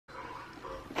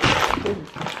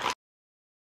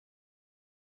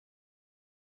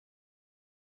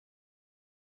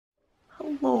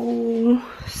Hello.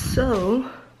 So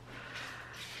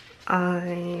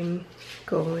I'm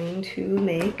going to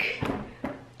make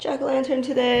jack-o'-lantern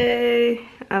today.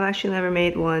 I've actually never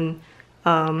made one.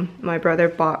 My brother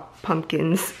bought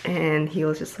pumpkins and he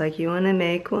was just like, you want to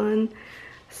make one?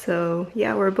 So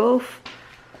yeah, we're both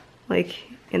like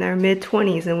in our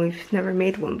mid-20s and we've never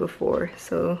made one before,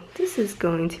 so this is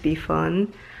going to be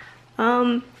fun.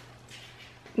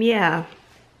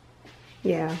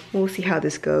 Yeah, we'll see how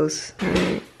this goes.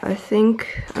 Alright, I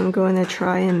think I'm going to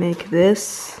try and make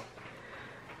this.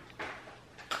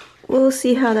 We'll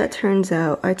see how that turns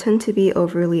out. I tend to be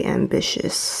overly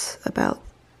ambitious about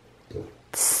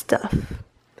stuff.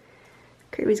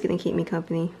 Kirby's gonna keep me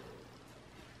company.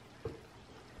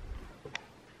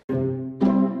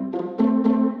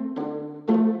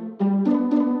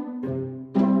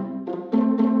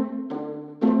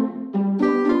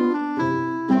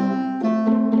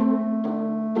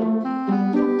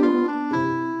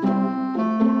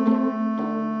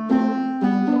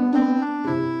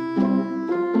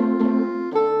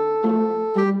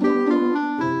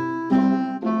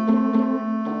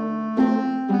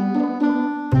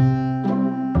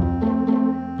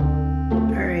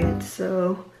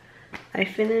 So I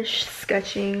finished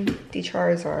sketching the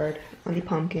Charizard on the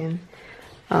pumpkin,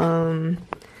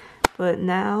 but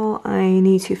now I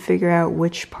need to figure out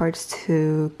which parts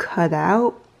to cut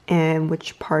out and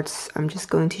which parts I'm just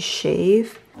going to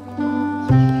shave.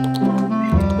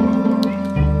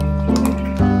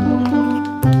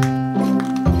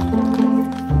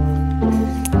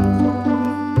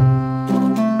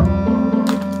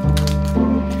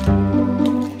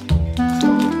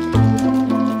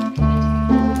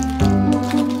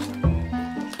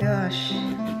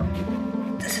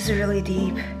 Really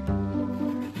deep.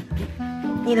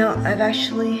 You know, I've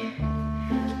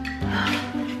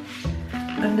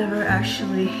never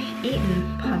actually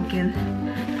eaten pumpkin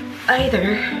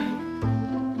either.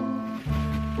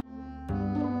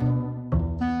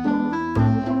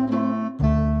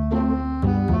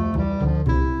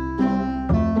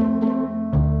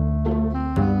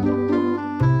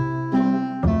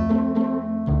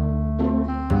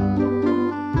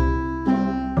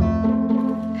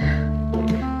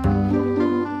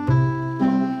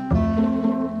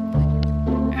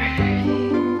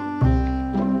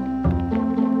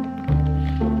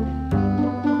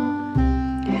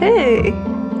 Hey!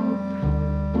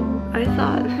 I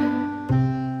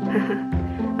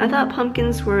thought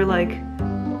pumpkins were like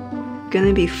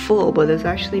gonna be full, but it's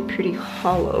actually pretty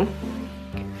hollow.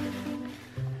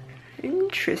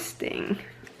 Interesting.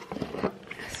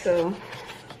 So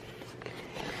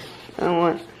I don't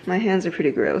want, my hands are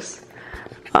pretty gross.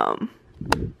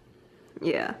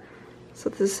 Yeah. So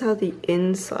this is how the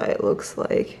inside looks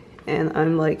like, and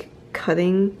I'm like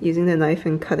cutting, using the knife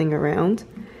and cutting around.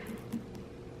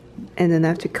 And then I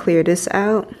have to clear this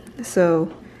out.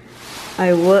 So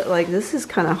I would like, this is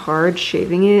kind of hard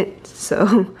shaving it,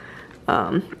 so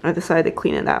I decided to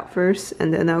clean it out first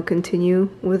and then I'll continue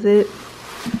with it.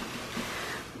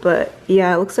 But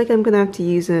yeah, it looks like I'm gonna have to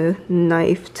use a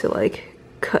knife to like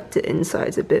cut the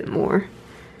insides a bit more.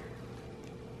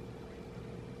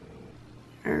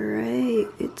 Alright,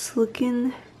 it's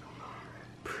looking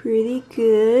pretty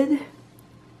good.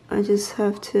 I just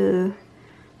have to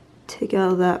take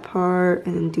out that part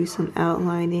and then do some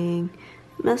outlining,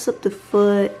 mess up the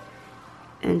foot,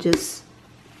 and just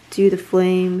do the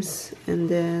flames, and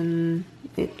then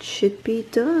it should be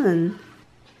done.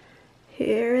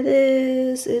 Here it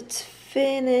is, it's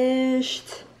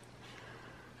finished.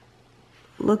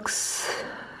 Looks,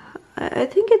 I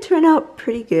think it turned out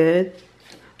pretty good.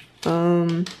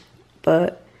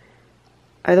 But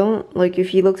I don't, like,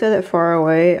 if you looked at it far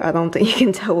away, I don't think you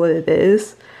can tell what it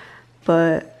is.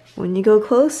 But when you go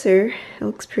closer, it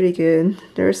looks pretty good.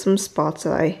 There are some spots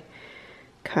that I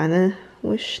kind of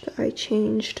wish that I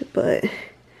changed, but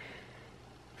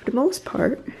for the most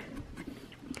part.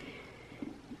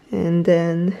 And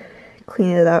then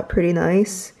clean it out pretty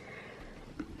nice.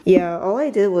 Yeah, all I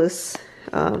did was,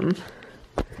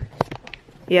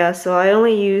 yeah, so I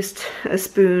only used a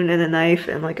spoon and a knife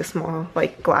and like a small,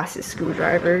 like, glasses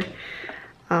screwdriver.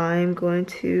 I'm going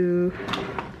to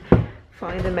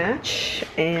find a match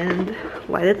and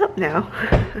light it up now.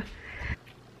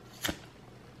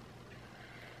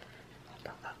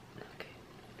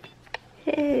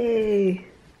 Hey,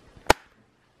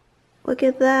 look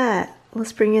at that.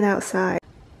 Let's bring it outside.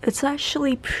 It's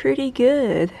actually pretty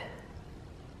good.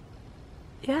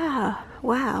 Yeah,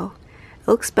 wow. It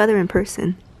looks better in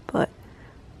person, but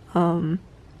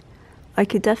I I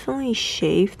could definitely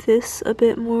shave this a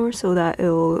bit more so that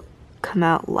it'll come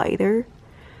out lighter,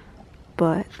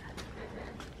 but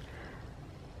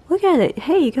look at it.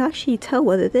 Hey, you can actually tell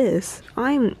what it is.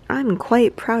 I'm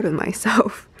quite proud of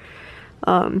myself.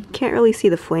 Can't really see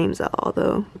the flames at all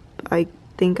though. I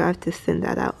think I have to thin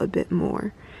that out a bit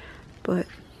more. But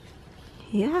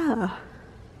yeah.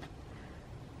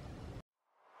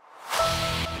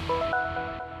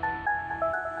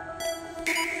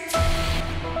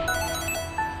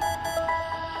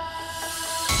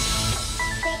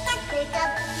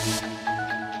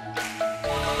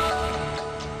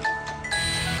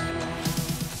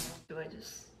 Do I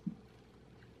just...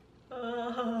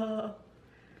 Oh,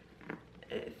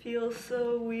 it feels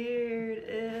so weird.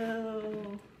 Ew.